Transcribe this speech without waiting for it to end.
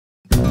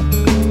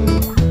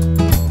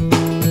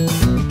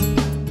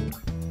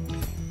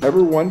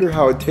Ever wonder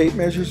how a tape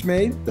measure is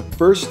made? The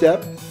first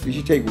step is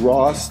you take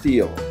raw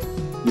steel.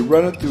 You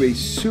run it through a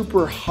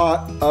super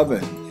hot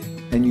oven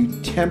and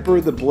you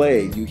temper the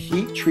blade. You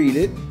heat treat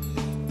it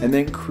and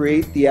then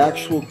create the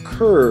actual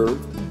curve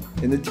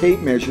in the tape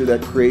measure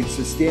that creates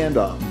the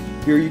standoff.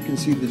 Here you can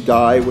see the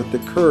die with the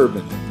curve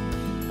in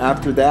it.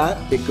 After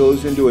that, it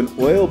goes into an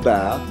oil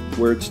bath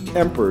where it's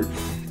tempered,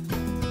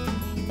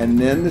 and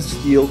then the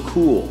steel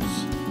cools.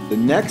 The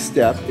next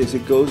step is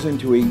it goes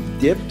into a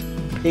dipped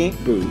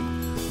paint booth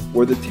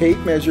where the tape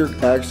measure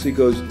actually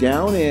goes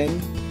down in,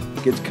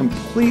 gets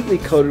completely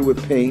coated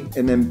with paint,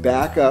 and then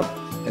back up,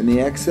 and the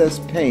excess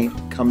paint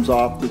comes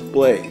off the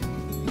blade.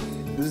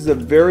 This is a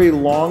very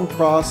long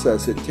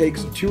process. It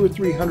takes 200 or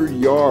 300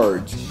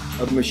 yards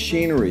of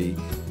machinery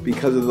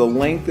because of the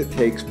length it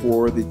takes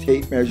for the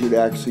tape measure to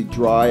actually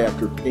dry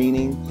after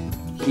painting,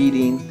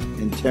 heating,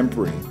 and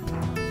tempering.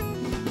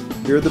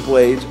 Here the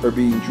blades are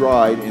being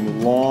dried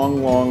in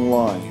long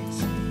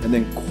lines and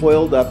then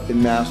coiled up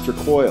in master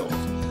coils.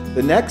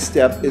 The next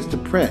step is to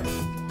print.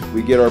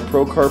 We get our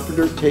Pro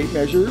Carpenter tape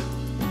measure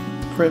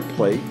print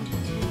plate,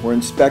 we're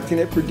inspecting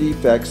it for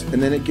defects,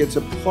 and then it gets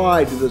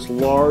applied to this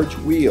large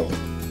wheel,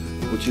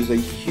 which is a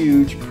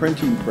huge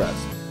printing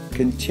press,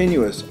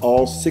 continuous,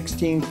 all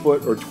 16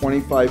 foot or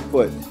 25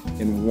 foot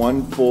in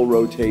one full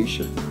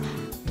rotation.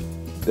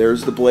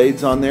 There's the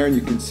blades on there, and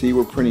you can see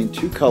we're printing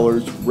two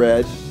colors,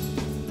 red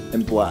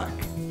and black.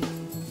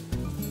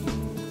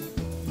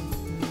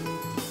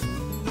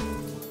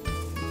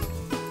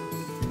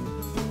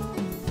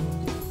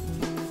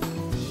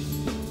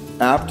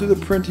 After the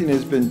printing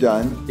has been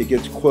done, it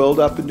gets coiled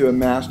up into a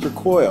master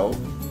coil,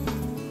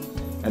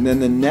 and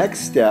then the next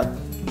step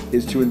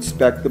is to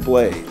inspect the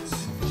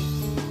blades.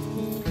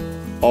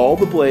 All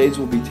the blades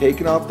will be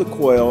taken off the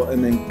coil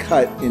and then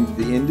cut into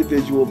the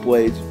individual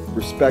blades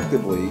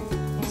respectively,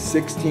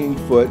 16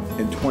 foot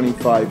and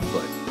 25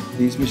 foot.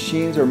 These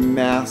machines are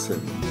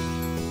massive.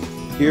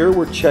 Here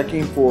we're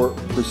checking for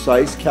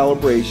precise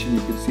calibration. You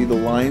can see the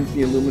lines in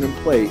the aluminum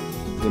plate.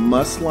 They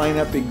must line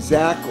up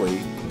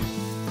exactly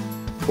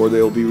or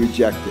they will be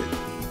rejected.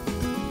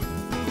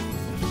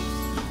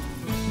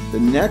 The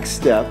next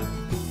step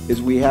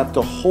is we have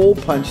to hole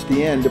punch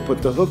the end to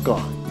put the hook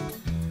on.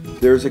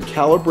 There's a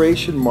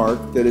calibration mark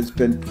that has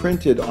been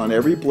printed on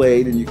every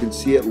blade, and you can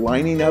see it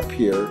lining up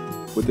here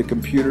with the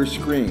computer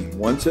screen.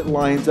 Once it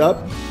lines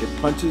up,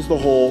 it punches the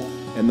hole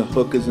and the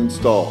hook is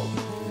installed.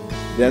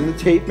 Then the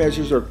tape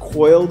measures are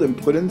coiled and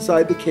put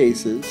inside the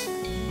cases,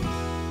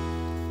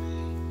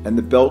 and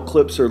the belt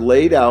clips are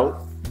laid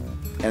out,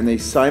 and they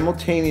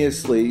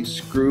simultaneously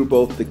screw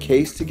both the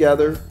case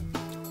together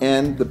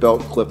and the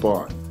belt clip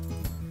on.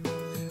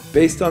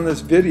 Based on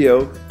this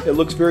video, it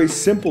looks very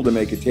simple to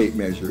make a tape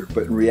measure,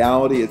 but in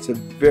reality it's a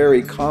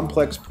very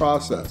complex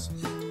process,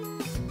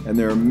 and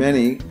there are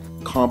many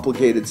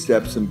complicated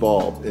steps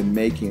involved in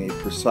making a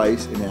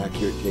precise and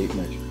accurate tape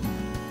measure.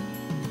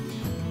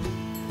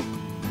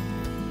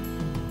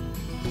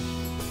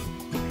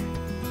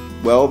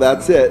 Well,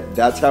 that's it.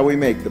 That's how we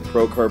make the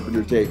Pro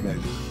Carpenter tape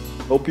measure.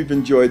 Hope you've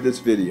enjoyed this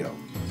video.